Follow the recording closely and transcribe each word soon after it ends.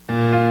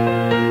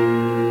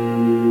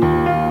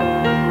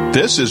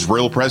This is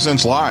Real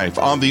Presence Live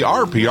on the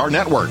RPR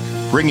Network,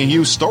 bringing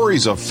you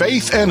stories of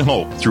faith and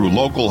hope through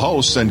local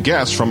hosts and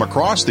guests from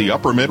across the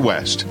upper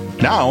Midwest.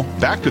 Now,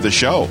 back to the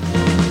show.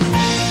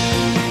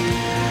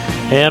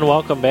 And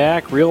welcome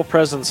back, Real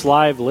Presence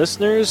Live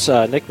listeners.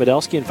 Nick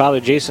Medelsky and Father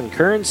Jason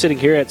Kern sitting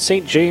here at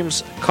St.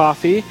 James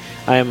Coffee.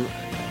 I am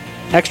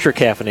extra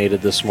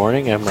caffeinated this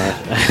morning. I'm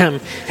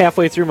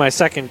halfway through my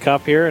second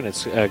cup here, and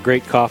it's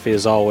great coffee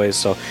as always.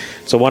 So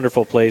it's a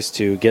wonderful place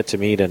to get to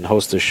meet and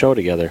host this show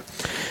together.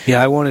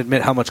 Yeah, I won't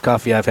admit how much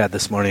coffee I've had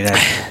this morning.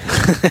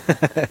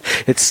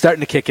 It's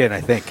starting to kick in,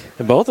 I think.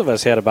 And both of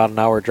us had about an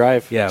hour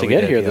drive to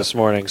get here this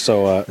morning,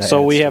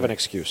 so we have an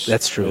excuse.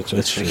 That's true.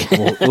 That's true.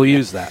 We'll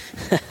use that.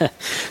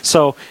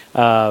 So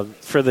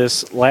for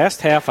this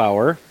last half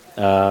hour,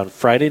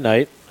 Friday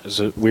night,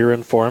 we were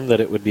informed that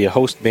it would be a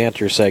host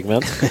banter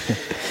segment,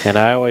 and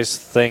I always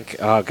think,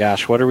 oh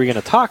gosh, what are we going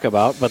to talk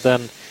about? But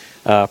then,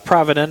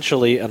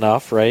 providentially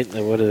enough, right?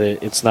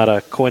 It's not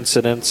a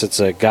coincidence; it's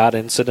a God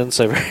incidence.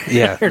 I've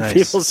heard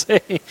people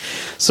say.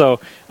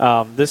 So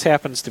this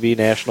happens to be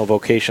National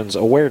Vocations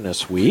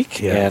Awareness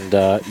Week, and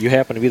you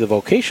happen to be the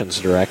vocations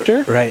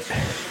director, right?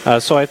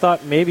 So I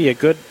thought maybe a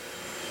good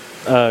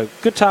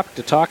topic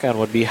to talk on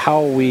would be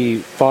how we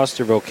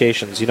foster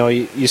vocations. You know,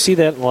 you see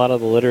that in a lot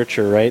of the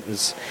literature, right?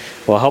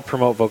 Help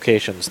promote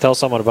vocations. Tell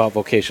someone about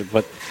vocation.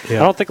 But I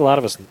don't think a lot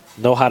of us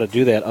know how to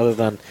do that other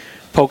than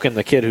poking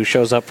the kid who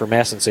shows up for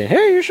Mass and saying,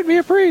 hey, you should be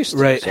a priest.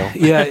 Right. So.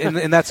 Yeah,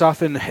 and that's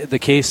often the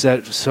case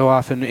that so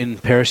often in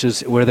parishes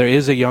where there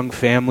is a young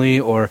family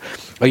or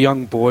a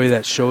young boy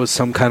that shows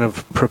some kind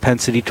of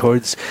propensity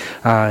towards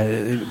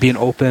being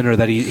open or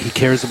that he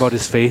cares about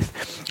his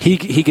faith, he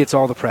gets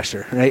all the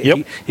pressure, right?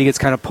 Yep. He gets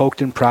kind of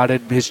poked and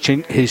prodded. His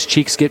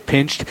cheeks get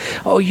pinched.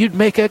 Oh, you'd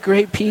make a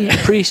great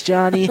priest,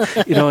 Johnny.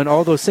 And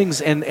all those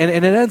things. And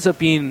it ends up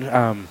being...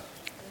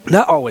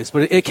 not always,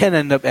 but it can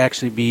end up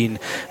actually being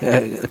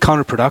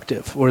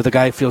counterproductive, where the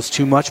guy feels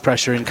too much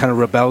pressure and kind of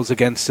rebels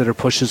against it or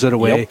pushes it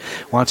away,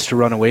 wants to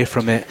run away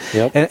from it.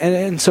 Yep.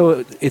 And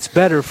so it's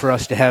better for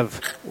us to have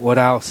what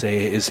I'll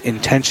say is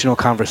intentional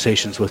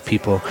conversations with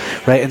people,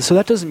 right? And so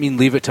that doesn't mean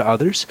leave it to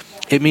others.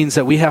 It means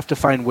that we have to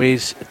find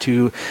ways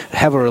to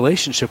have a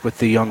relationship with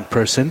the young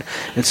person,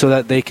 and so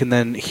that they can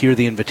then hear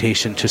the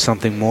invitation to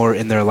something more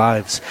in their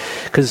lives.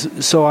 Because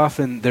so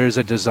often there's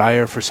a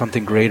desire for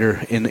something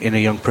greater in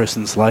a young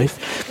person's life,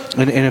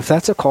 and if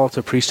that's a call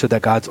to priesthood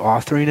that God's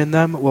authoring in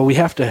them, well, we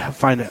have to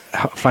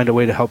find a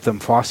way to help them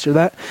foster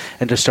that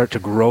and to start to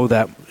grow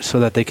that so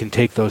that they can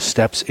take those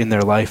steps in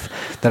their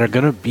life that are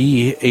going to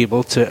be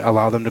able to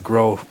allow them to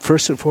grow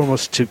first and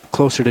foremost to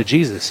closer to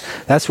Jesus.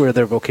 That's where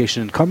their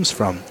vocation comes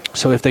from.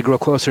 So if they grow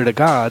closer to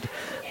God,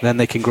 then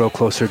they can grow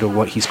closer to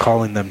what He's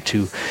calling them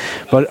to.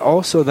 But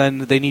also then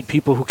they need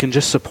people who can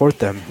just support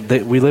them.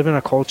 We live in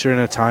a culture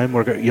and a time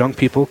where young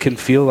people can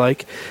feel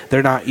like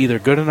they're not either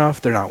good enough,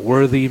 they're not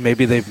worthy,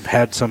 maybe they've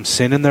had some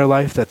sin in their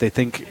life that they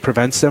think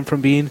prevents them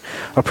from being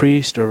a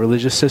priest or a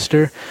religious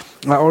sister,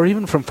 or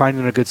even from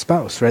finding a good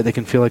spouse, right? They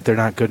can feel like they're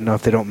not good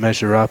enough, they don't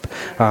measure up,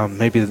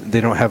 maybe they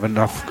don't have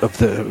enough of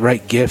the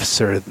right gifts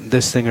or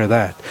this thing or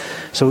that.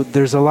 So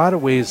there's a lot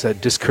of ways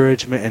that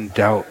discouragement and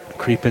doubt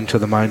creep into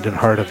the mind and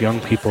heart of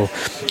young people.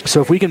 So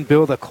if we can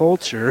build a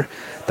culture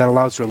that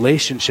allows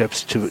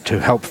relationships to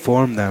help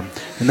form them,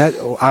 and that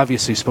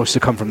obviously is supposed to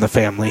come from the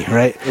family,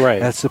 right? Right.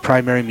 That's the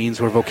primary means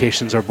where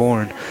vocations are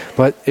born.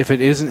 But if it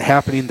isn't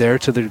happening there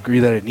to the degree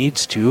that it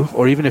needs to,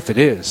 or even if it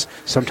is,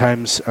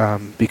 sometimes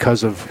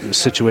because of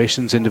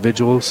situations,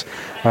 individuals,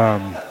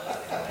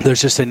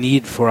 there's just a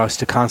need for us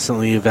to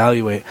constantly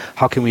evaluate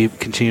how can we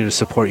continue to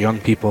support young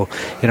people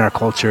in our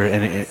culture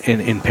and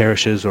in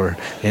parishes or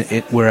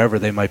in wherever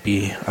they might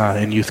be,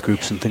 in youth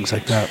groups and things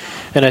like that.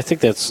 And I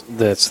think that's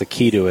the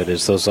key to it,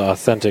 is those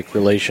authentic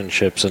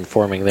relationships and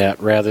forming that,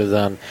 rather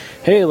than,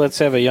 hey, let's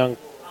have a young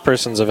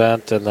person's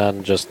event and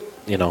then just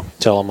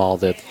tell them all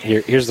that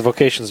here's the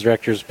vocations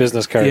director's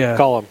business card.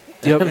 Call them.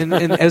 Yep, and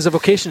as a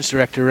vocations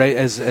director, right,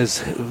 as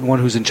one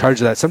who's in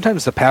charge of that,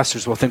 sometimes the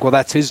pastors will think, well,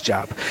 that's his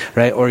job,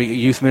 right? Or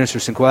youth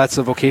ministers think, well, that's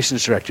the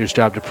vocations director's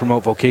job to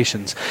promote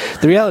vocations.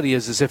 The reality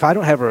is if I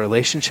don't have a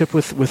relationship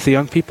with the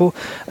young people,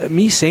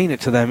 me saying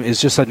it to them is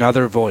just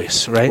another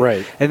voice, right?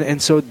 Right.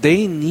 And so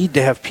they need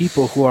to have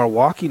people who are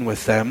walking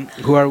with them,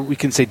 who are, we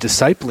can say,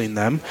 discipling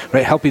them,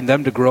 right, helping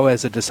them to grow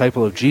as a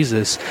disciple of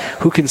Jesus,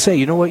 who can say,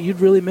 you know what, you'd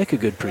really make a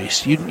good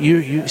priest.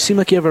 You seem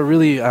like you have a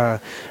really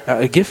a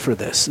gift for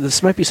this.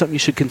 This might be something you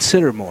should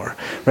consider more,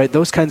 right?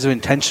 Those kinds of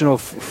intentional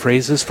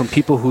phrases from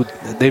people who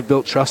they've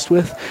built trust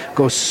with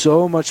go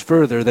so much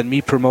further than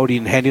me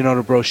promoting, handing out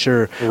a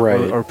brochure,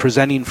 right, or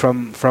presenting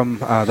from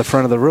the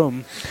front of the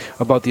room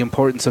about the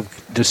importance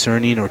of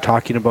discerning or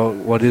talking about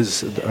what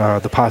is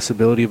the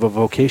possibility of a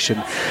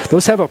vocation.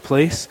 Those have a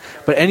place,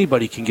 but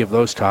anybody can give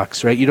those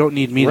talks, right? You don't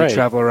need me to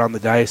travel around the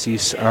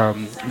diocese,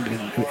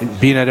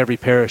 being at every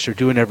parish or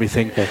doing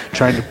everything,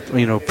 trying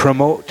to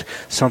promote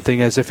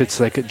something as if it's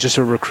like just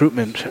a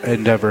recruitment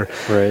endeavor.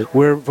 Right.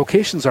 Where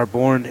vocations are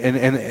born,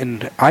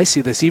 and I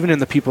see this even in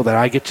the people that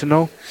I get to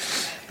know.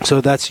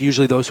 So that's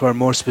usually those who are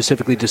more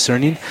specifically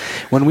discerning.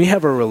 When we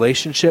have a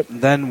relationship,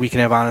 then we can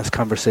have honest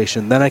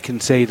conversation. Then I can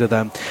say to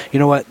them, you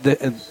know what,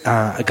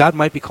 God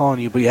might be calling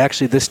you, but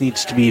actually this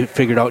needs to be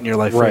figured out in your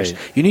life Right. first.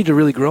 You need to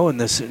really grow in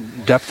this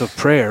depth of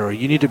prayer, or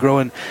you need to grow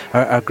in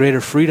a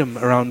greater freedom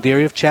around the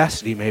area of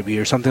chastity maybe,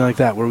 or something like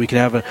that, where we can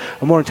have a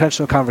more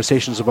intentional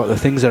conversations about the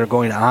things that are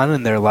going on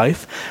in their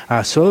life,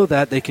 so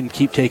that they can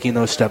keep taking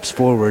those steps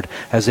forward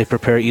as they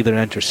prepare either to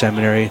enter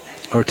seminary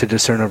or to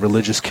discern a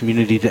religious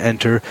community to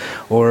enter,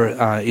 or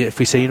if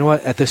we say, you know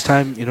what, at this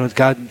time,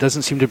 God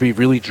doesn't seem to be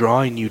really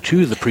drawing you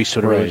to the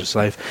priesthood or Right. religious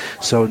life,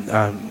 so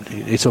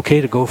it's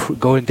okay to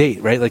go and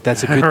date, right? Like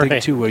that's a good thing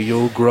Right. too, where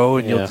you'll grow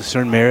and you'll Yeah.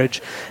 discern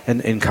marriage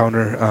and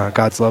encounter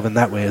God's love in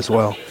that way as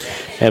well.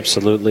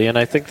 Absolutely, and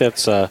I think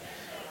that's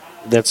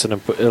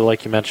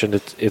like you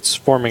mentioned, it's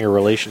forming a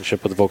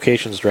relationship with the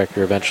vocations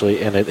director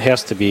eventually, and it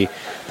has to be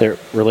their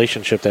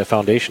relationship. That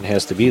foundation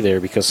has to be there,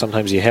 because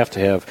sometimes you have to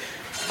have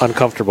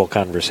uncomfortable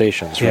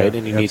conversations, Yeah, right?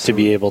 And you need to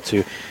be able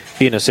to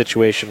be in a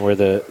situation where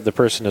the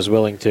person is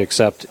willing to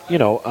accept,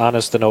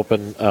 honest and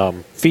open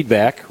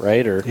feedback,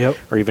 right?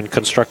 Or even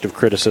constructive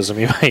criticism,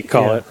 you might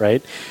call it,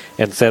 right?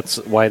 And that's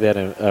why that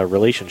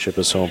relationship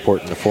is so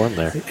important to form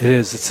there. It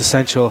is. It's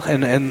essential.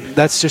 And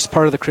that's just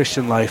part of the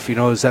Christian life,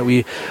 is that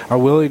we are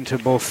willing to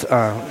both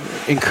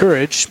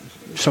encourage,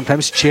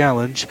 sometimes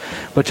challenge,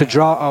 but to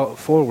draw out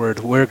forward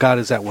where God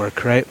is at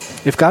work, right?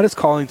 If God is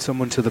calling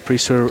someone to the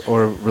priesthood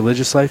or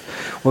religious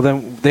life, well,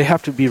 then they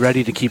have to be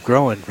ready to keep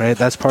growing, right?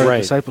 That's part of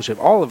discipleship.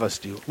 All of us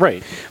do.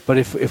 Right. But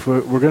if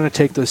we're going to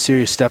take those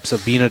serious steps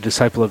of being a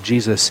disciple of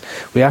Jesus,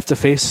 we have to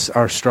face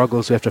our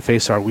struggles, we have to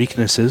face our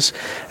weaknesses,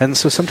 and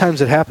so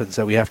sometimes it happens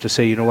that we have to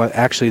say, you know what,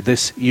 actually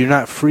you're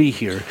not free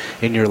here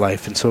in your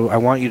life, and so I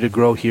want you to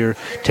grow here,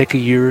 take a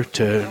year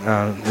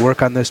to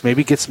work on this,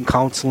 maybe get some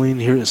counseling,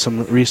 here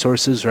some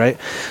resources, right?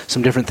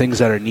 Some different things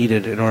that are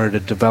needed in order to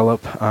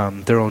develop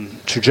their own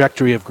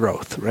trajectory of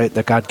growth, right?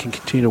 That God can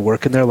continue to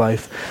work in their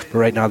life, but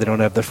right now they don't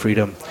have the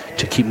freedom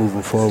to keep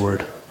moving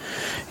forward.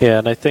 Yeah,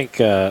 and I think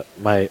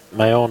my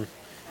own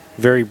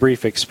very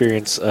brief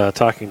experience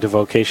talking to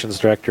vocations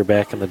director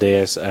back in the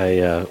day,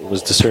 I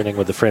was discerning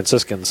with the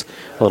Franciscans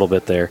a little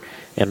bit there,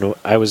 and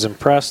I was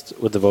impressed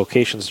with the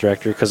vocations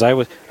director, because I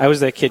was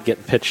that kid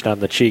getting pitched on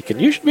the cheek,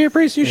 and you should be a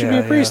priest, you should be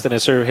a priest, and I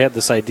sort of had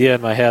this idea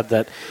in my head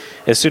that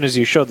as soon as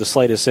you showed the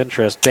slightest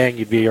interest, bang,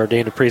 you'd be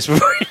ordained a priest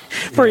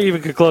before you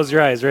even could close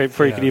your eyes, right?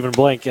 Before you could even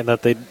blink, and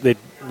that they'd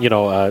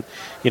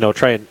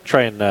try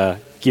and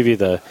give you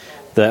the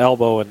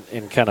elbow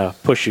and kind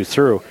of push you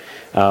through,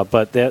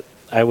 but that.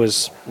 I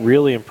was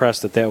really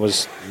impressed that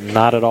was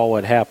not at all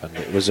what happened.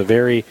 It was a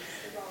very,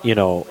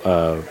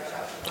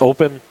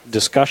 open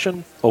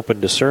discussion,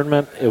 open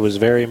discernment. It was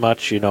very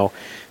much,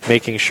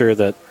 making sure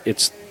that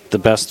it's the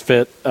best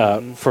fit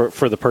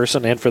for the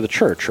person and for the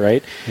church,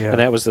 right? Yeah. And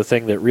that was the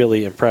thing that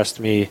really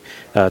impressed me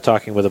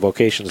talking with the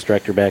vocations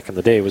director back in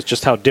the day, was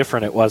just how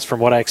different it was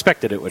from what I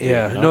expected it would be.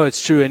 Yeah, no,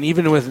 it's true. And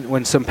even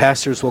when some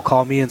pastors will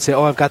call me and say,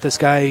 "Oh, I've got this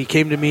guy. He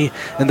came to me,"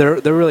 and they're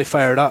really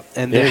fired up,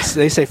 and they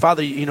say,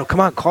 "Father, come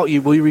on,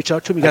 will you reach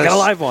out to him? I got a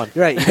live one."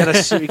 Right, you got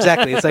to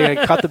exactly. It's like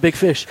I caught the big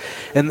fish,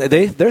 and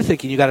they're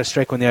thinking you got to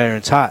strike when the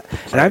iron's hot,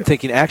 and I'm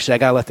thinking actually I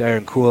got to let the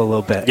iron cool a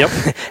little bit. Yep.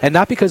 And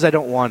not because I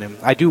don't want him.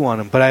 I do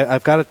want him, but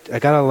I've got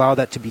to allow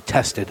that to be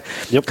tested.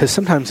 Yep. Because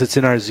sometimes it's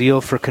in our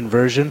zeal for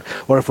conversion,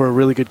 or if we're a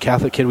really good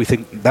Catholic kid, we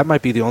think that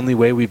might be the only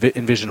way we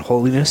envision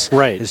holiness.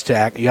 Right. Is to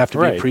act. You have to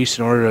be a priest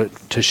in order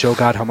to show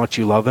God how much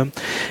you love Him,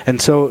 and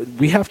so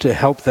we have to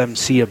help them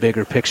see a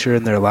bigger picture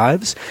in their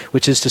lives,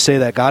 which is to say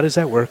that God is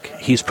at work.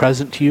 He's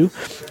present to you,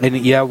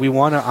 and we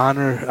want to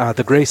honor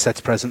the grace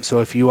that's present. So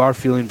if you are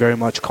feeling very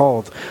much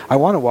called, I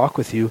want to walk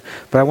with you,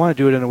 but I want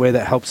to do it in a way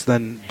that helps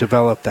then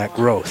develop that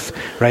growth.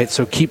 Right.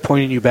 So keep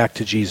pointing you back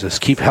to Jesus.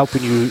 Keep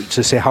helping you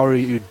to say, how are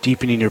you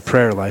deepening your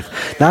prayer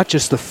life? Not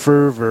just the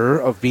fervor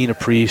of being a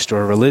priest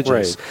or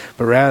religious,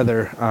 but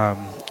rather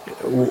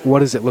what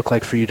does it look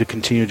like for you to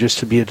continue just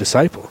to be a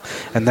disciple?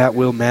 And that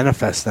will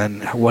manifest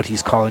then what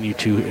He's calling you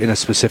to in a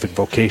specific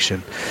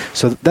vocation.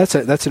 So that's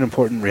an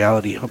important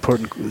reality,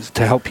 important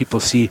to help people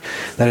see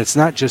that it's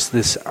not just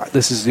this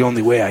is the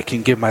only way I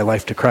can give my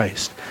life to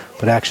Christ,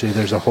 but actually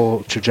there's a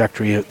whole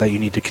trajectory that you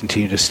need to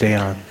continue to stay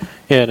on.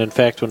 Yeah, and in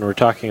fact, when we're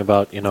talking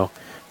about,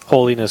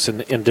 holiness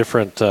in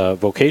different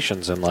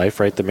vocations in life,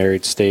 right? The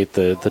married state,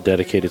 the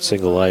dedicated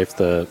single life,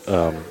 the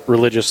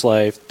religious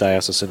life,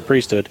 diocesan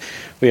priesthood.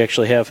 We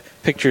actually have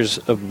pictures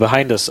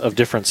behind us of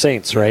different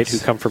saints, right? Who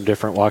come from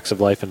different walks of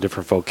life and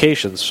different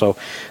vocations. So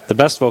the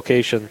best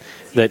vocation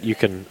that you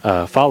can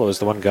follow is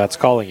the one God's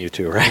calling you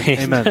to, right?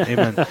 Amen,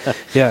 amen.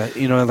 Yeah,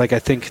 I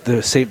think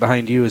the saint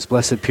behind you is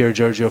Blessed Pier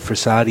Giorgio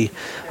Frassati,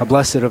 a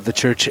blessed of the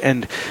church,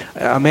 and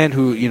a man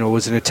who,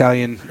 was an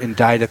Italian and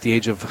died at the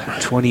age of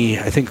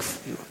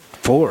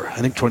 24,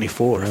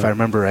 if I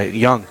remember right,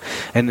 young,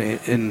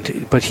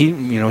 but he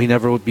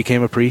never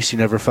became a priest. He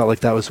never felt like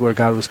that was where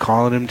God was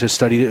calling him to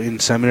study in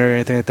seminary or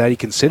anything like that. He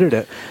considered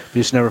it, but he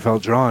just never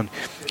felt drawn.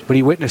 but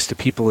he witnessed to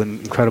people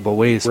in incredible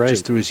ways,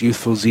 just through his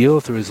youthful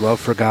zeal, through his love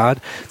for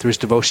God, through his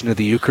devotion to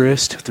the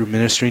Eucharist, through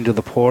ministering to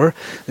the poor.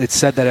 It's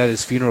said that at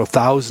his funeral,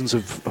 thousands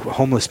of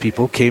homeless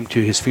people came to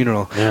his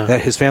funeral,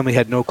 that his family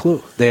had no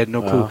clue. They had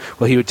no clue.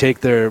 Well, he would take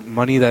their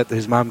money that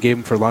his mom gave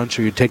him for lunch,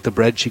 or he'd take the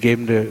bread she gave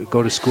him to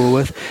go to school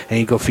with, and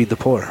he'd go feed the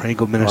poor, and he'd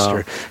go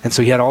minister. And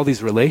so he had all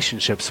these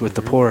relationships with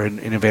the poor and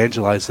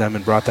evangelized them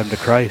and brought them to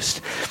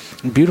Christ.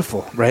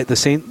 Beautiful, right? The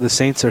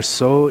saints are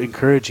so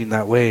encouraging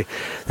that way,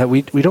 that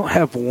we don't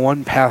have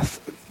one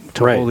path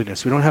to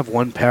holiness. We don't have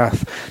one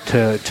path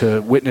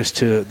to witness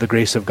to the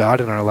grace of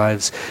God in our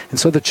lives. And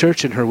so the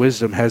church in her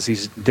wisdom has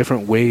these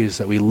different ways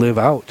that we live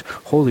out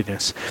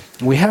holiness.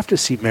 And we have to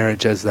see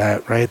marriage as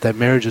that, right? That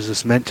marriage is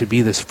just meant to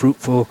be this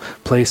fruitful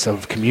place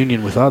of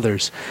communion with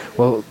others.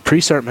 Well,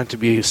 priests aren't meant to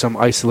be some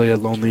isolated,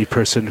 lonely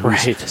person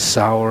who's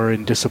sour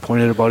and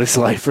disappointed about his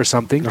life or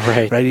something.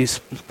 Right? He's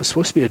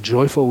supposed to be a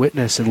joyful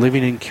witness and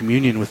living in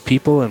communion with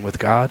people and with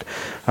God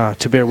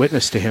to bear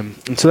witness to him.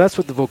 And so that's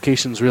what the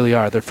vocations really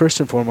are. They're first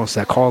and foremost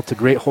that call to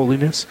great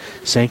holiness,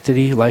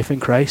 sanctity, life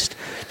in Christ,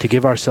 to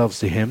give ourselves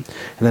to him.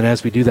 And then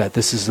as we do that,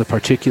 this is the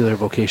particular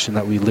vocation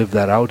that we live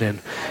that out in.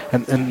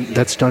 And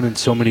that's done in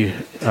so many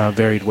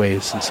varied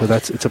ways. And so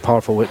it's a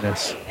powerful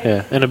witness.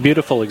 Yeah, and a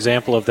beautiful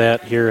example of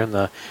that here in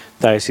the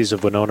Diocese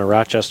of Winona,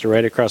 Rochester,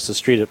 right across the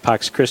street at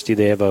Pax Christi,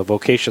 they have a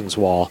vocations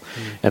wall,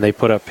 and they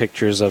put up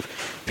pictures of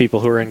people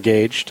who are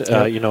engaged,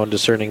 in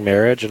discerning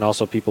marriage, and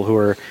also people who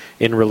are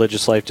in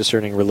religious life,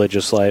 discerning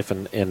religious life,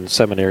 and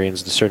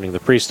seminarians discerning the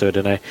priesthood.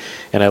 And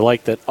I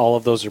like that all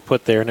of those are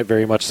put there, and it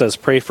very much says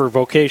pray for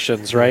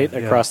vocations, right,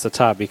 across the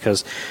top,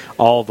 because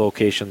all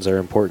vocations are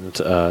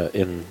important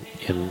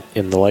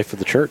in the life of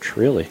the church,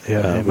 really.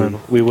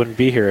 We wouldn't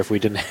be here if we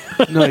didn't.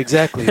 No,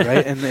 exactly,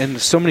 right?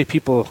 And so many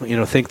people,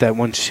 think that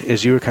once,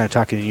 as you were kind of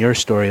talking in your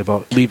story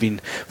about leaving,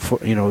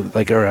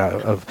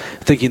 of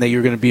thinking that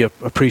you're going to be a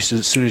priest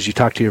as soon as you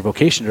talk to your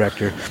vocation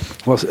director.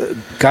 Well,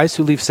 guys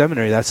who leave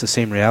seminary, that's the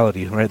same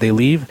reality, right? They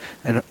leave,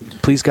 and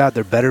please God,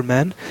 they're better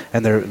men,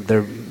 and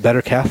they're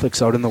better Catholics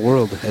out in the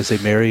world as they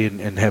marry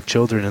and have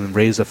children and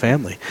raise a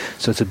family.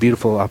 So it's a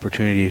beautiful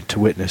opportunity to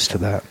witness to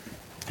that.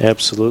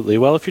 Absolutely.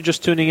 Well, if you're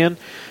just tuning in,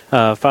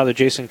 Father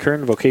Jason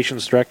Kern,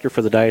 Vocations Director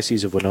for the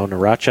Diocese of Winona,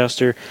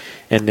 Rochester,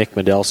 and Nick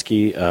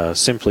Medelski,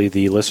 simply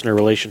the Listener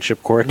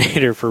Relationship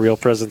Coordinator for Real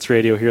Presence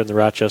Radio here in the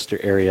Rochester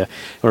area.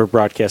 We're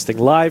broadcasting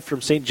live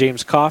from St.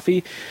 James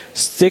Coffee.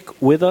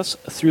 Stick with us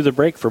through the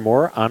break for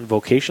more on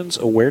Vocations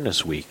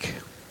Awareness Week.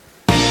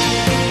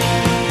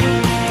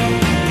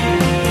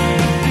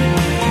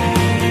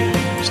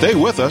 Stay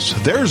with us.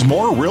 There's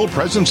more Real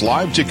Presence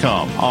Live to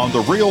come on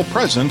the Real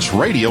Presence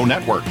Radio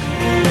Network.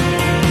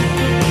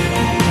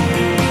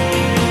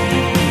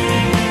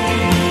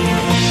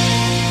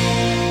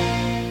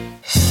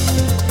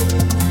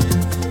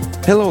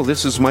 Hello,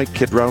 this is Mike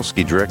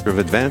Kidrowski, Director of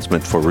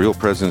Advancement for Real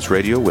Presence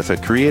Radio with a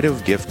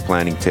creative gift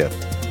planning tip.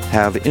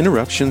 Have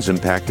interruptions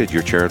impacted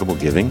your charitable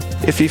giving?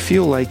 If you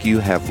feel like you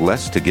have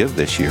less to give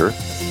this year,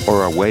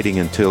 or are waiting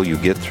until you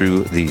get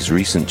through these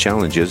recent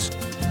challenges,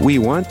 we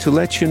want to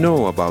let you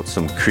know about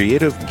some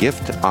creative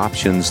gift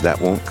options that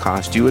won't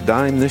cost you a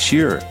dime this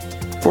year.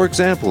 For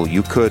example,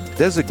 you could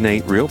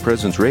designate Real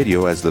Presence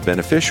Radio as the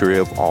beneficiary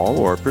of all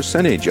or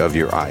percentage of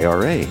your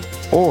IRA,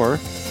 or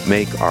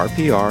make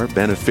RPR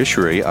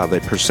beneficiary of a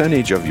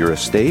percentage of your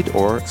estate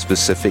or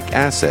specific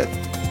asset.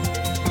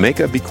 Make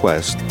a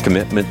bequest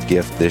commitment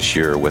gift this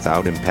year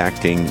without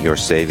impacting your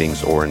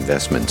savings or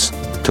investments.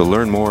 To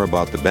learn more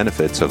about the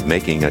benefits of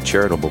making a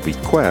charitable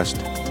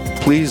bequest,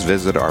 please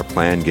visit our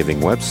plan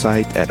giving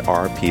website at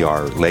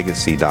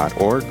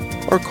rprlegacy.org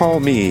or call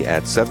me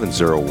at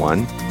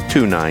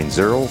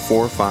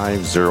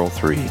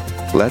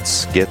 701-290-4503.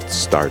 Let's get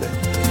started.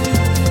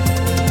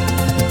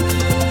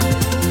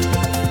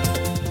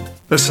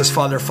 This is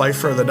Father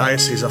Pfeiffer of the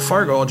Diocese of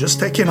Fargo, just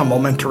taking a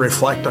moment to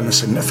reflect on the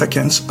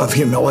significance of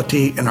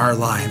humility in our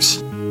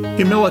lives.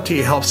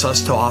 Humility helps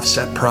us to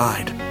offset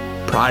pride.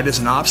 Pride is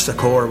an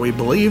obstacle where we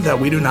believe that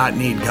we do not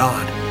need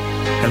God.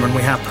 And when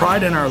we have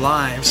pride in our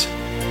lives,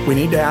 we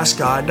need to ask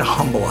God to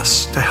humble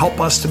us, to help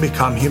us to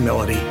become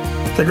humility.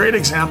 The great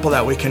example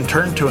that we can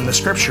turn to in the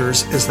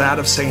Scriptures is that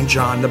of St.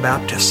 John the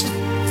Baptist.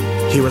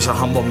 He was a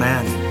humble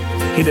man.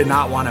 He did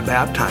not want to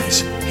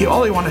baptize.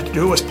 All he wanted to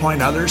do was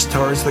point others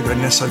towards the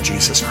goodness of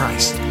Jesus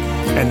Christ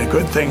and the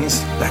good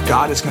things that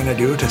God is going to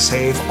do to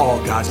save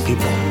all God's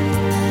people.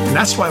 And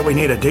that's why we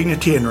need a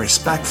dignity and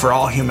respect for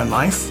all human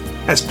life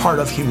as part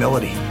of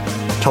humility.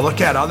 To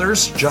look at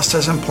others just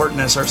as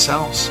important as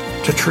ourselves.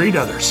 To treat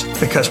others.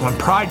 Because when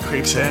pride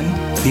creeps in,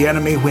 the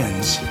enemy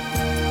wins.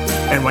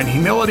 And when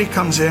humility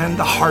comes in,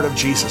 the heart of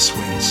Jesus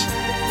wins.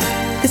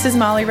 This is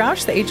Molly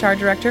Rausch, the HR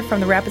Director from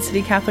the Rapid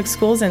City Catholic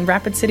Schools in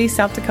Rapid City,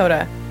 South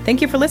Dakota.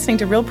 Thank you for listening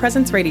to Real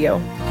Presence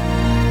Radio.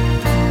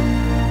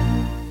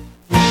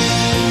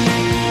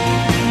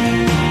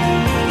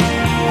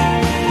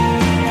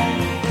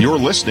 You're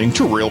listening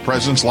to Real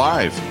Presence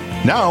Live.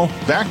 Now,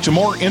 back to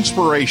more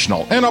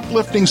inspirational and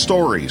uplifting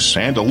stories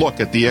and a look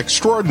at the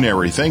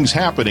extraordinary things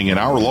happening in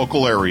our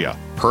local area.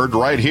 heard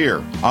right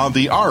here on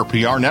the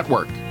RPR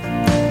Network.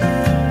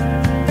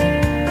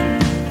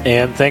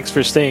 And thanks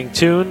for staying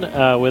tuned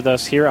with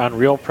us here on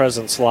Real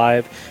Presence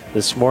Live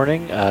this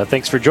morning.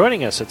 Thanks for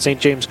joining us at St.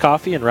 James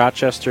Coffee in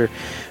Rochester,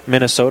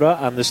 Minnesota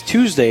on this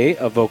Tuesday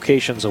of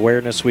Vocations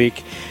Awareness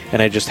Week.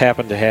 And I just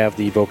happened to have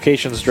the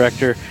Vocations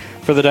Director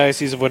for the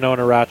Diocese of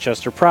Winona,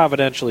 Rochester,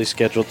 providentially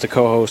scheduled to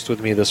co-host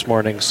with me this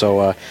morning.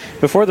 So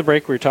before the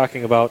break, we were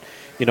talking about,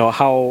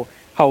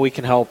 how we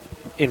can help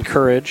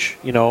encourage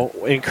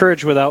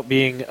without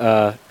being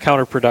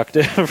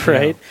counterproductive,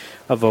 right? Yeah.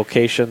 Of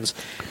vocations.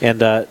 And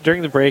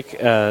during the break,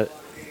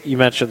 you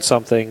mentioned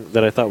something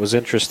that I thought was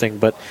interesting.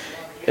 But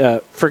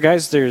for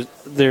guys,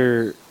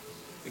 there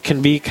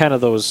can be kind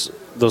of those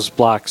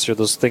blocks or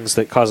those things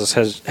that cause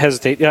us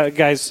hesitate.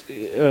 Guys,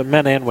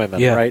 men and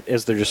women, right,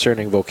 as they're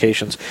discerning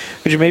vocations.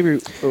 Could you maybe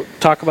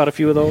talk about a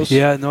few of those?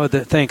 Yeah, no,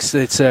 thanks.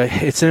 It's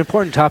an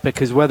important topic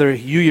because whether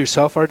you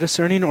yourself are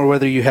discerning or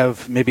whether you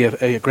have maybe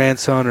a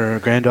grandson or a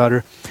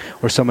granddaughter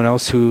or someone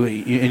else who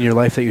in your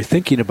life that you're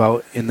thinking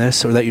about in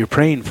this or that you're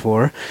praying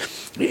for,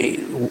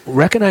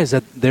 recognize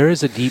that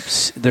there's a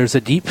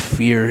deep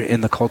fear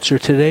in the culture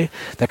today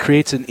that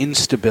creates an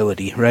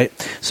instability, right?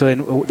 So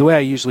the way I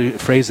usually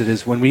phrase it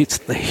is when we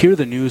hear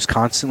the news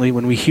constantly,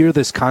 when we hear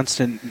this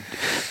constant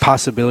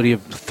possibility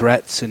of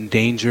threats and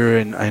danger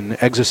and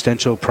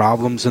existential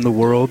problems in the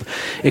world,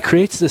 it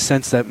creates the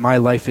sense that my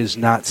life is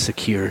not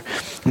secure.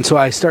 And so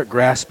I start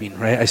grasping,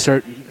 right? I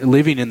start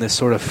living in this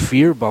sort of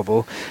fear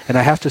bubble, and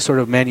I have to sort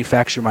of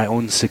manufacture my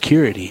own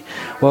security.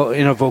 Well,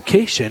 in a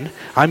vocation,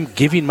 I'm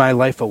giving my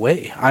life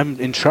away. I'm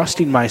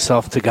entrusting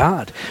myself to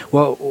God.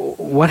 Well,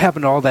 what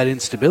happened to all that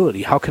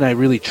instability? How can I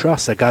really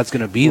trust that God's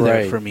going to be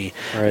there for me?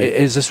 Right.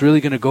 Is this really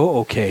going to go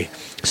okay?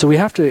 So we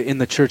have to, in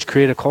the church,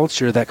 create a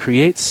culture that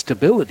creates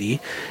stability,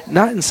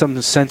 not in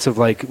some sense of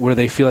like where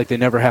they feel like they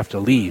never have to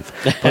leave,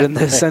 but in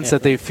the sense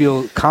that they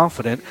feel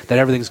confident that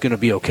everything's going to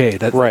be okay,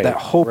 that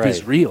hope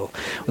is real.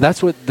 Well,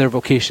 that's what their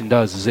vocation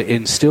does, is it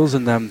instills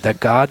in them that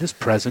God is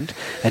present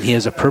and He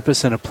has a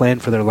purpose and a plan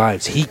for their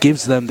lives. He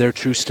gives them their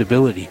true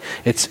stability.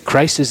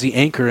 Christ is the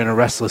anchor in a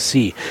restless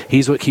sea.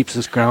 He's what keeps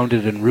us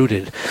grounded and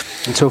rooted.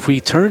 And so if we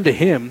turn to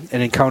Him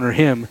and encounter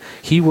Him,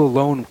 He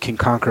alone can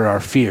conquer our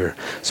fear.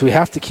 So we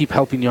have to keep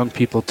helping young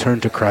people turn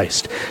to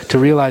Christ, to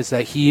realize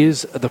that He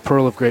is the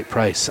pearl of great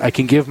price. I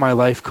can give my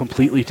life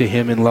completely to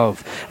Him in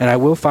love, and I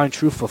will find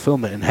true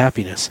fulfillment and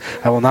happiness.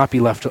 I will not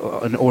be left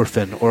an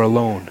orphan or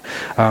alone.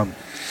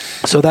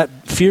 So that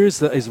fear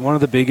is one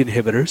of the big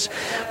inhibitors,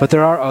 but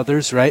there are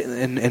others, right?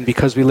 And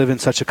because we live in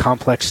such a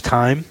complex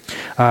time,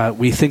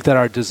 we think that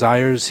our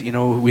desires,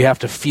 we have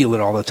to feel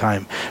it all the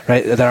time,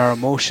 right? That our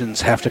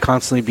emotions have to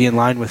constantly be in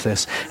line with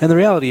this. And the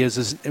reality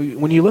is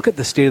when you look at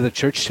the state of the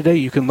church today,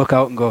 you can look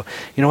out and go,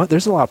 you know what?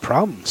 There's a lot of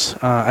problems.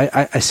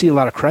 I see a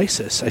lot of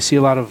crisis. I see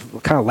a lot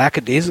of kind of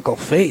lackadaisical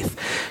faith.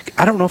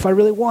 I don't know if I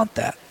really want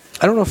that.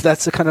 I don't know if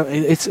that's the kind of,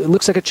 it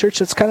looks like a church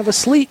that's kind of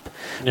asleep,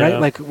 right?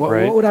 Like, what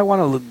would I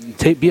want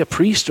to be a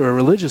priest or a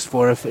religious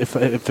for if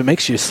it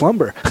makes you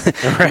slumber?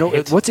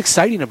 What's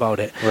exciting about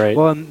it? Right.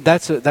 Well, and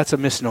that's a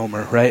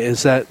misnomer, right?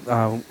 Is that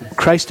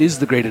Christ is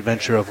the great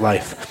adventure of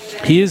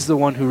life. He is the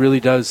one who really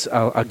does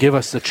give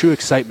us the true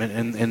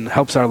excitement and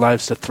helps our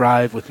lives to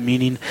thrive with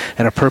meaning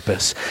and a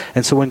purpose.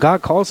 And so when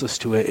God calls us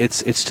to it,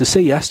 it's to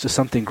say yes to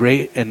something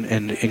great and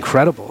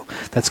incredible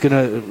that's going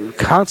to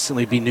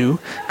constantly be new,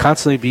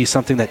 constantly be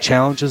something that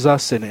challenges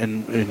us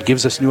and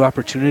gives us new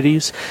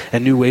opportunities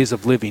and new ways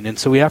of living. And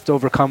so we have to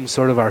overcome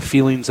sort of our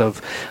feelings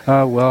of,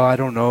 well, I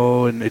don't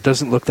know, and it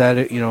doesn't look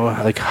that,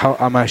 like, how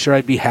am I sure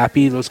I'd be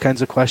happy? Those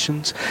kinds of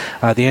questions.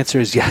 The answer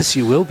is yes,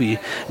 you will be.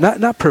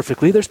 Not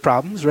perfectly. There's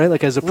problems, right?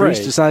 Like as a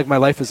priest, it's not like my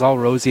life is all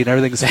rosy and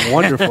everything's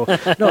wonderful.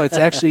 No,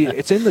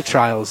 it's in the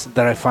trials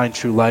that I find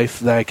true life,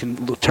 that I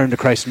can turn to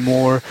Christ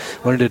more,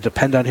 learn to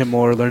depend on Him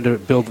more, learn to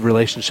build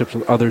relationships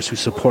with others who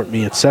support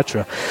me,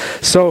 etc.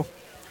 So,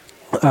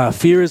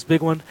 fear is a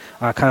big one.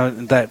 Kind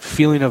of that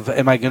feeling of,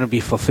 am I going to be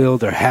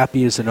fulfilled or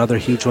happy, is another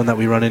huge one that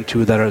we run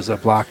into that is a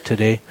block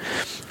today.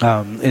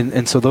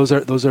 And so those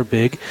are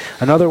big.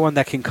 Another one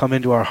that can come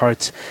into our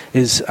hearts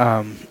is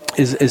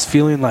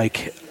feeling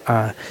like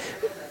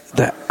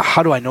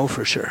how do I know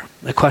for sure?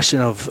 The question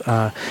of,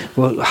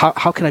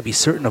 how can I be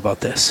certain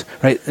about this,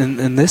 right?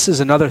 And this is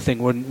another thing.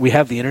 When we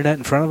have the internet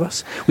in front of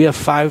us, we have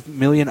 5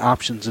 million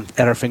options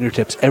at our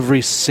fingertips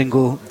every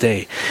single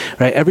day,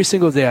 right? Every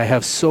single day I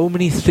have so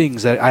many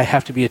things that I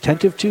have to be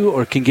attentive to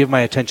or can give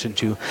my attention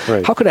to.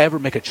 Right. How could I ever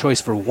make a choice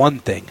for one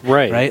thing,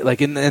 right? Like,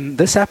 and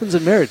this happens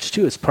in marriage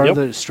too. It's part of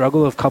the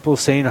struggle of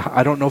couples saying,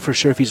 I don't know for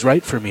sure if he's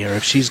right for me or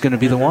if she's going to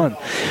be the one.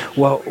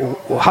 Well,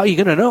 how are you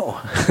going to know?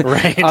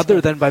 Right.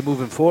 Other than by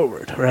moving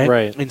forward,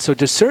 right? And so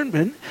discernment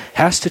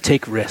has to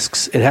take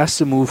risks. It has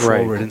to move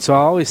forward. And so I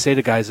always say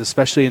to guys,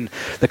 especially in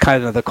the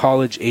kind of the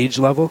college age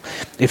level,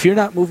 if you're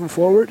not moving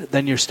forward,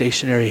 then you're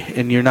stationary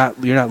and you're not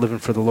living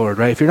for the Lord,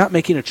 right? If you're not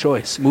making a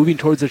choice, moving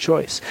towards a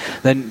choice,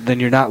 then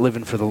you're not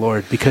living for the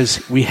Lord,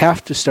 because we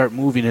have to start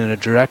moving in a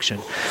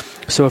direction.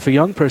 So if a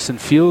young person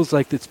feels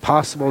like it's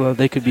possible that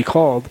they could be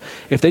called,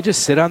 if they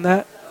just sit on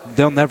that,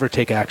 they'll never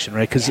take action,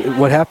 right? Because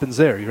what happens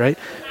there, right?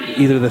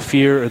 Either the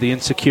fear or the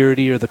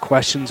insecurity or the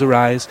questions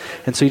arise,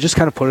 and so you just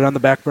kind of put it on the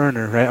back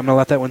burner, right? I'm going to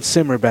let that one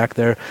simmer back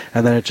there,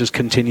 and then it just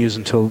continues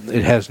until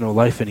it has no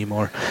life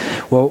anymore.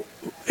 Well,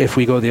 if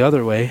we go the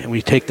other way and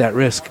we take that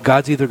risk,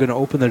 God's either going to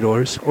open the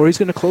doors or he's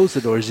going to close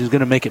the doors. He's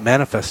going to make it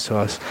manifest to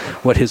us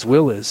what his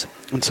will is.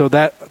 And so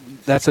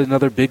that's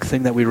another big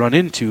thing that we run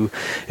into,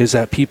 is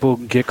that people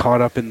get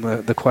caught up in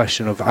the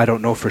question of, I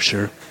don't know for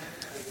sure.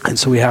 And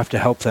so we have to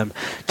help them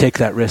take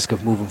that risk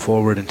of moving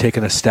forward and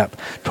taking a step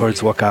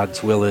towards what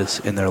God's will is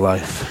in their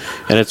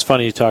life. And it's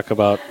funny you talk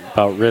about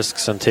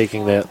risks and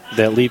taking that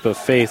leap of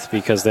faith,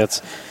 because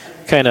that's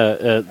kind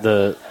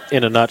of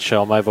in a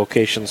nutshell, my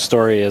vocation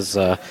story is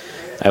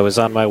I was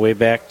on my way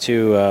back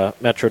to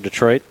Metro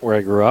Detroit, where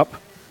I grew up,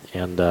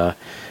 and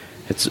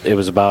it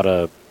was about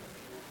a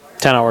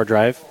 10-hour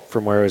drive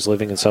from where I was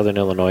living in Southern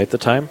Illinois at the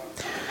time.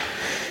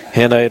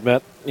 And I had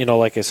met,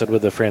 like I said,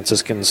 with the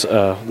Franciscans,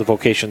 the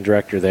vocation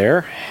director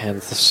there,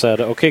 and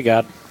said, okay,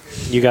 God,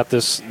 you got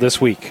this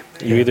week.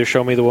 You either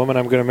show me the woman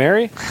I'm going to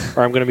marry,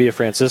 or I'm going to be a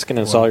Franciscan,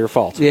 and it's all your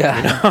fault.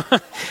 Yeah.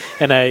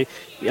 And I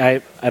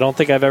don't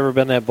think I've ever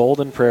been that bold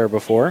in prayer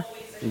before,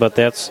 but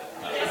that's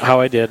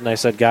how I did. And I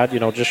said, God,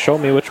 just show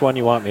me which one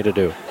you want me to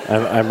do.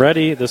 I'm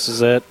ready. This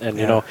is it.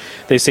 And,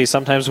 they say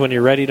sometimes when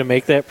you're ready to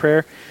make that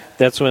prayer,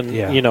 that's when,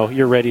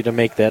 you're ready to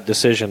make that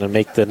decision and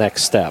make the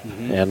next step.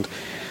 Mm-hmm. And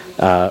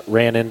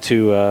ran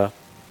into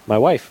my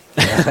wife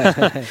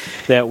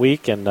that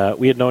week, and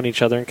we had known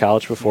each other in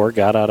college before,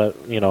 got out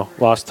of,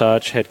 lost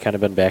touch, had kind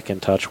of been back in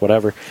touch,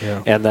 whatever.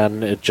 Yeah. And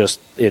then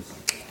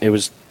it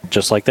was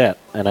just like that.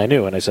 And I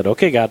knew, and I said,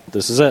 okay, God,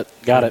 this is it.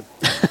 Got it.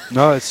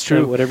 No, it's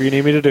true. Whatever you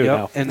need me to do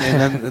now. And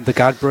then the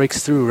God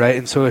breaks through, right?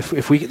 And so if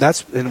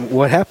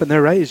what happened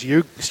there, right, is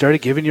you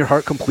started giving your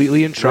heart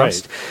completely in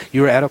trust. Right.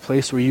 You were at a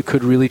place where you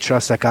could really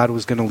trust that God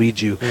was going to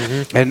lead you.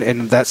 Mm-hmm.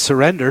 And that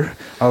surrender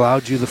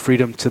allowed you the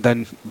freedom to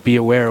then be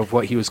aware of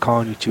what he was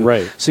calling you to.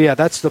 Right. So yeah,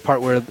 that's the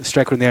part where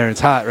strike when the iron's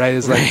hot, right?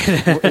 Is like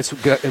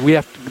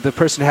the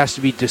person has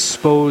to be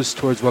disposed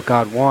towards what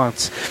God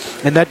wants.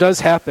 And that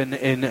does happen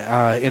in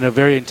a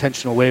very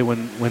intentional way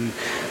when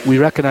we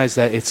recognize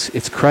that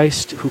it's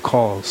Christ who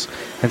calls.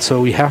 And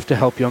so we have to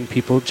help young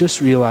people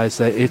just realize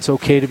that it's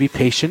okay to be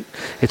patient,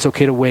 it's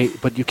okay to wait,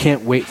 but you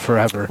can't wait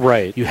forever.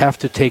 Right. You have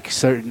to take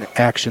certain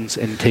actions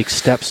and take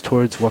steps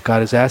towards what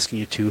God is asking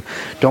you to.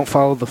 Don't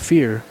follow the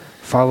fear,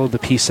 follow the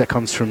peace that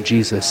comes from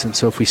Jesus. And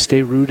so if we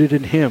stay rooted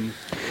in him,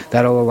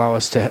 that'll allow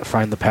us to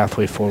find the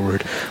pathway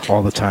forward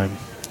all the time.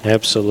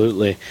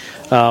 Absolutely.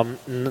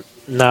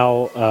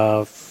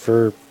 Now,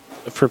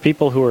 for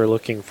people who are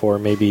looking for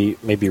maybe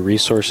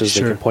resources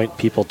they can point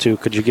people to,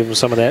 could you give them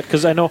some of that?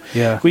 Because I know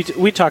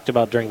we talked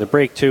about during the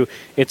break too,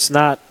 it's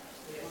not,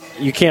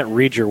 you can't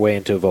read your way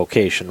into a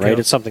vocation, right? Yep.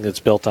 It's something that's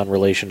built on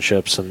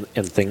relationships and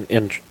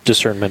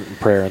discernment and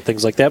prayer and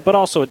things like that. But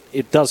also,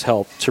 it does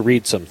help to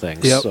read some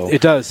things. Yep, so.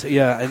 It does.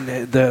 Yeah,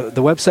 and the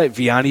website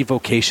Vianney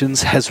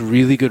Vocations has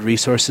really good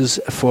resources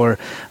for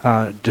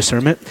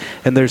discernment.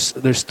 And there's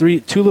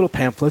two little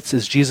pamphlets: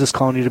 "Is Jesus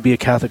Calling You to Be a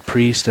Catholic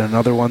Priest?" and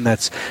another one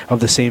that's of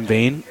the same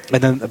vein.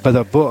 And then, but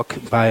the book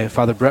by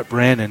Father Brett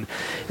Brannon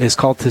is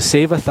called "To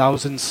Save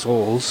 1,000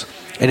 Souls."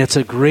 And it's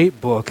a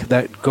great book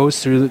that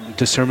goes through the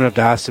discernment of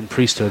diocesan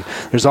priesthood.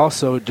 There's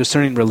also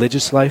Discerning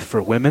Religious Life for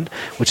Women,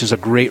 which is a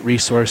great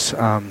resource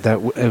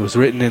it was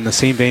written in the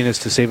same vein as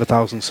To Save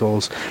 1,000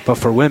 Souls, but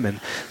for women,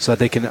 so that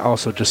they can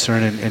also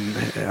discern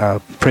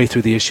and pray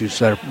through the issues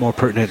that are more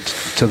pertinent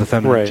to the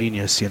feminine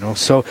genius.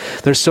 So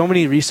there's so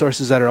many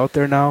resources that are out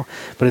there now,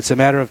 but it's a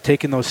matter of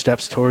taking those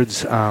steps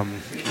towards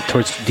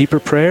deeper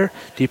prayer,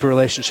 deeper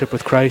relationship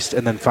with Christ,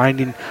 and then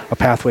finding a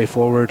pathway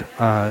forward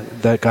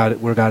where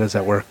God is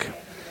at work.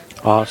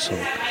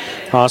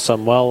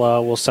 Awesome.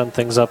 Well, we'll send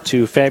things up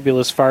to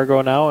Fabulous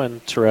Fargo now,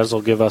 and Therese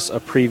will give us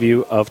a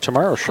preview of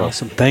tomorrow's show.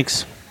 Awesome.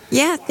 Thanks.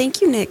 Yeah, thank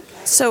you, Nick.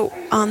 So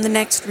on the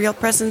next Real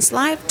Presence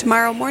Live,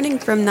 tomorrow morning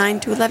from 9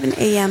 to 11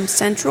 a.m.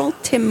 Central,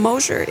 Tim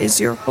Mosier is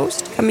your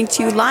host, coming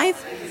to you live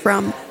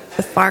from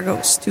the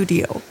Fargo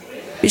studio.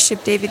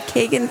 Bishop David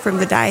Kagan from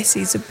the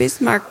Diocese of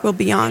Bismarck will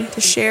be on to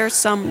share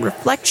some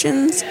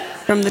reflections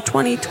from the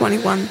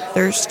 2021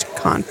 Thirst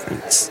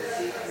Conference.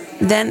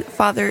 Then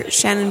Father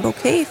Shannon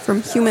Bouquet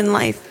from Human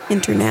Life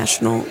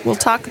International will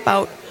talk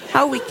about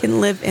how we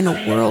can live in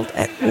a world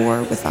at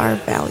war with our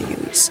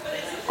values.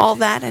 All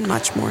that and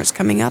much more is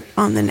coming up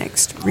on the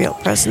next Real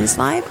Presence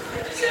Live.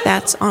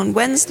 That's on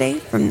Wednesday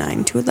from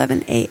 9 to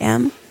 11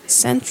 a.m.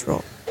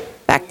 Central.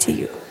 Back to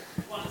you.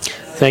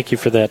 Thank you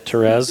for that,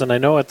 Therese. And I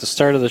know at the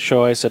start of the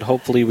show I said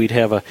hopefully we'd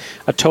have a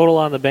total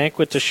on the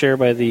banquet to share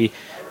by the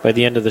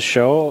end of the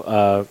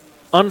show.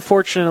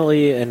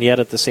 Unfortunately, and yet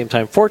at the same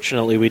time,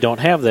 fortunately, we don't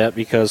have that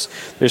because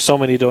there's so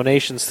many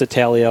donations to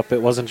tally up.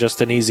 It wasn't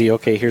just an easy,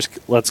 okay,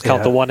 let's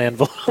count the one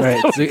envelope.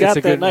 Right.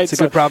 It's a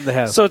good problem to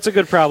have. So it's a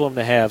good problem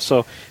to have.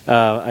 So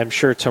I'm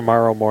sure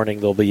tomorrow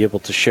morning they'll be able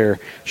to share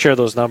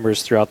those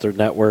numbers throughout their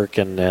network.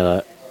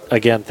 And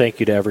again, thank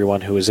you to everyone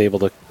who was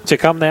able to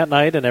come that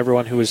night and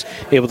everyone who was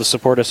able to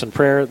support us in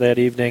prayer that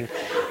evening.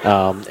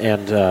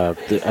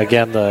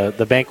 Again,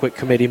 the banquet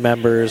committee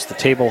members, the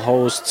table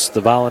hosts,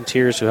 the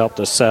volunteers who helped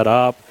us set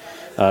up,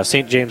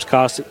 St. James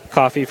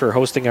Coffee for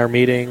hosting our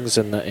meetings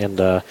and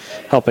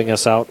helping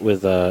us out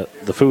with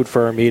the food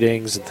for our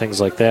meetings and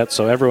things like that.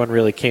 So everyone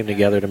really came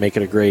together to make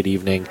it a great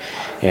evening.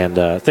 And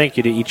thank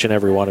you to each and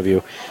every one of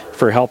you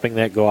for helping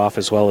that go off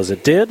as well as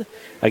it did.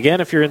 Again,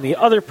 if you're in the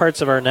other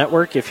parts of our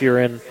network, if you're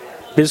in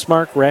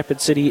Bismarck,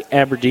 Rapid City,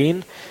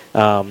 Aberdeen,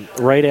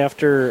 right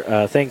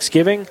after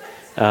Thanksgiving,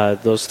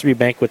 those 3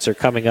 banquets are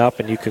coming up,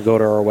 and you can go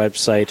to our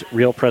website,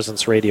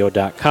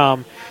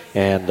 realpresenceradio.com,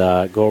 and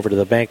go over to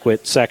the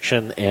banquet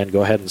section and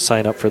go ahead and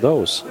sign up for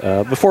those.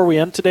 Before we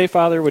end today,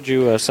 Father, would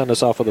you send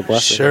us off with a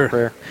blessing and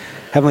prayer?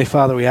 Heavenly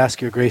Father, we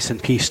ask your grace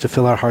and peace to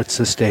fill our hearts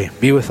this day.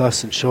 Be with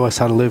us and show us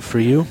how to live for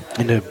you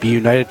and to be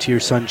united to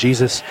your Son,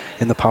 Jesus,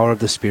 in the power of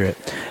the Spirit.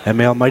 And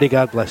may Almighty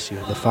God bless you,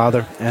 the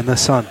Father and the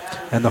Son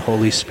and the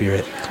Holy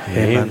Spirit.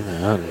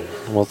 Amen.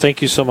 Well,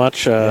 thank you so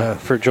much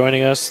for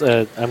joining us.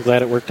 I'm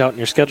glad it worked out in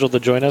your schedule to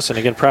join us, and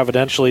again,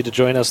 providentially to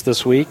join us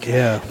this week.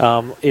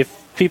 If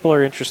people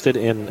are interested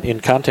in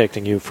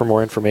contacting you for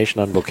more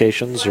information on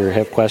vocations or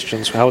have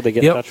questions, how would they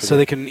get in touch with you? So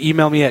they can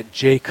email me at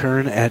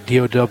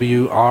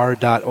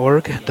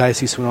jkern@dowr.org,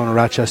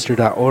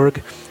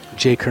 diocesewinona-rochester.org.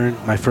 J. Kern,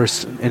 my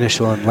first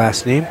initial and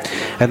last name,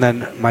 and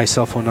then my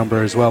cell phone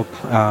number as well.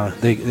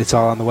 It's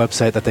all on the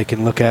website that they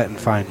can look at and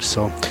find.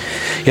 So,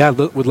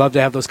 would love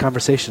to have those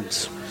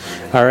conversations.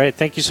 All right.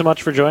 Thank you so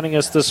much for joining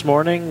us this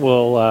morning.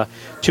 We'll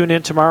tune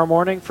in tomorrow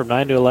morning from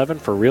 9 to 11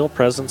 for Real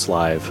Presence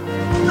Live.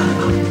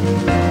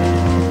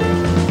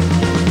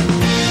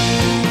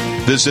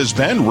 This has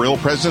been Real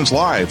Presence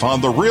Live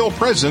on the Real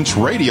Presence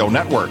Radio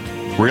Network.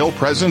 Real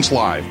Presence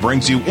Live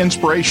brings you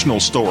inspirational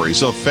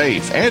stories of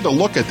faith and a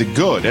look at the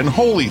good and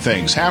holy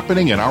things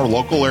happening in our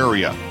local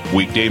area.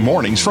 Weekday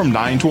mornings from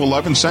 9 to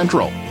 11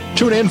 Central.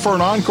 Tune in for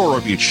an encore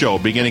of each show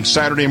beginning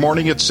Saturday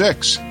morning at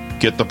 6.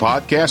 Get the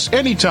podcast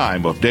any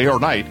time of day or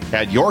night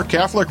at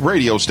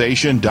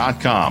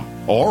yourcatholicradiostation.com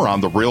or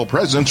on the Real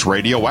Presence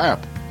Radio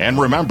app. And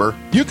remember,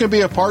 you can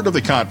be a part of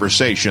the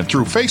conversation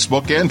through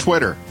Facebook and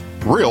Twitter.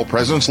 Real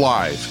Presence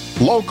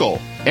Live.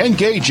 Local,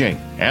 engaging,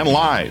 and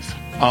live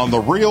on the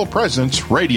Real Presence Radio